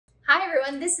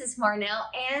everyone, this is Marnelle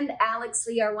and Alex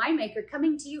Lee, our winemaker,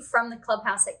 coming to you from the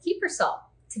clubhouse at Kiepersol.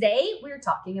 Today, we're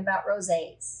talking about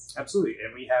rosés. Absolutely,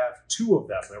 and we have two of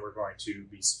them that we're going to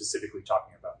be specifically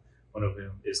talking about. One of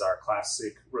them is our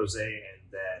classic rosé, and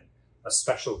then a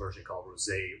special version called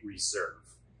Rosé Reserve.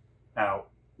 Now,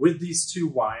 with these two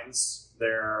wines,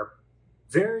 they're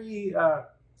very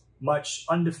much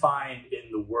undefined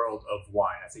in the world of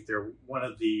wine. I think they're one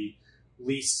of the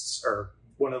least, or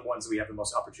one of the ones that we have the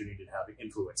most opportunity to have an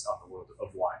influence on the world of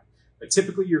wine. But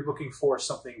typically you're looking for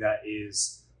something that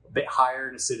is a bit higher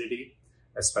in acidity,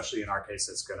 especially in our case,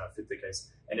 that's gonna fit the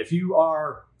case. And if you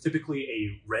are typically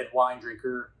a red wine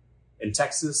drinker in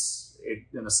Texas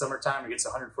in the summertime, it gets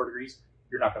 104 degrees,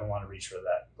 you're not gonna wanna reach for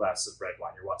that glass of red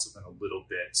wine. You want something a little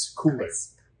bit cooler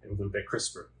and a little bit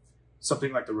crisper.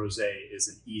 Something like the rosé is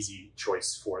an easy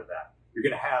choice for that. You're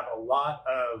gonna have a lot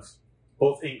of,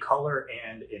 both in color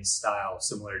and in style,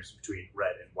 similarities between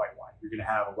red and white wine. You're gonna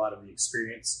have a lot of the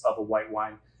experience of a white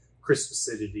wine, crisp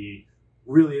acidity,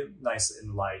 really nice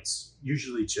and light,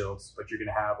 usually chilled, but you're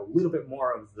gonna have a little bit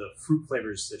more of the fruit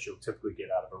flavors that you'll typically get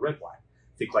out of a red wine.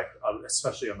 Think like,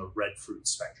 especially on the red fruit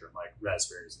spectrum, like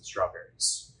raspberries and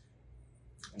strawberries.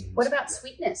 And what about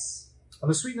sweetness? On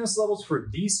the sweetness levels for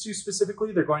these two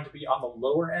specifically, they're going to be on the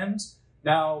lower end.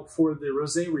 Now, for the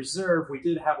Rosé Reserve, we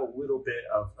did have a little bit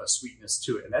of a sweetness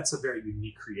to it, and that's a very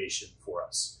unique creation for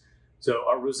us. So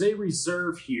our Rosé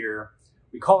Reserve here,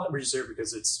 we call it Reserve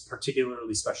because it's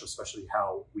particularly special, especially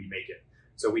how we make it.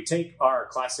 So we take our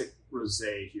classic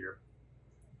Rosé here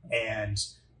and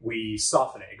we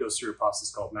soften it. It goes through a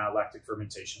process called malolactic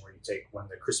fermentation, where you take one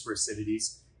of the crisper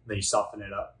acidities, and then you soften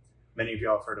it up. Many of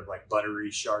y'all have heard of like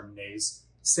buttery Chardonnays.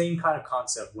 Same kind of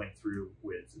concept went through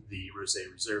with the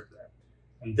Rosé Reserve there.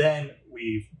 And then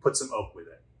we put some oak with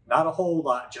it. Not a whole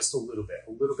lot, just a little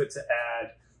bit to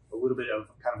add a little bit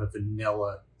of kind of a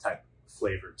vanilla type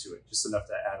flavor to it, just enough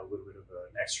to add a little bit of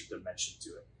an extra dimension to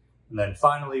it. And then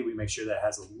finally, we make sure that it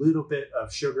has a little bit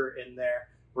of sugar in there.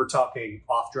 We're talking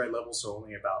off dry level, so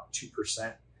only about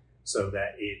 2%, so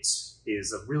that it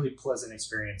is a really pleasant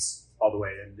experience all the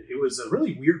way. And it was a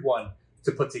really weird one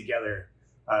to put together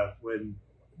when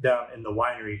down in the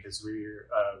winery, because we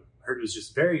heard it was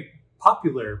just very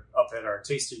popular up at our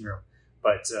tasting room.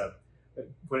 But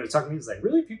when it talked to me, it's like,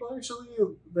 really, people actually,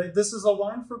 this is a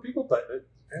wine for people? But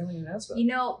apparently it has been. You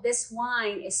know, this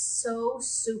wine is so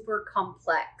super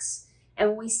complex. And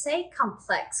when we say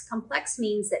complex, complex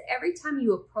means that every time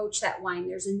you approach that wine,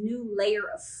 there's a new layer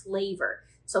of flavor.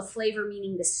 So flavor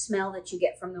meaning the smell that you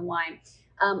get from the wine.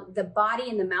 The body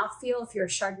and the mouthfeel, if you're a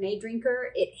Chardonnay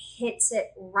drinker, it hits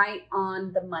it right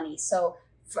on the money. So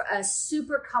for a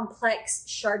super complex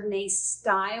Chardonnay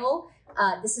style,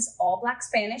 this is all black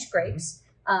Spanish grapes.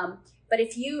 But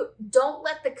if you don't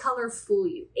let the color fool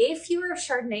you, if you're a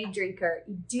Chardonnay drinker,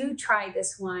 do try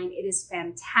this wine. It is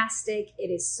fantastic. It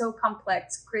is so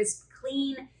complex, crisp,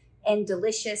 clean, and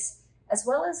delicious, as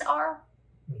well as our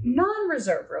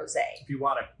non-reserve rosé. If you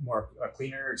want a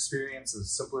cleaner experience, a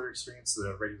simpler experience,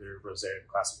 the regular rosé,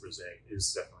 classic rosé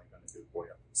is definitely going to do it for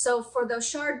you. So for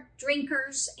those Chard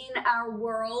drinkers in our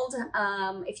world,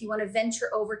 if you want to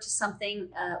venture over to something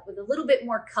with a little bit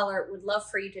more color, would love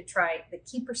for you to try the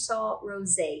Kiepersol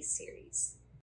Rosé series.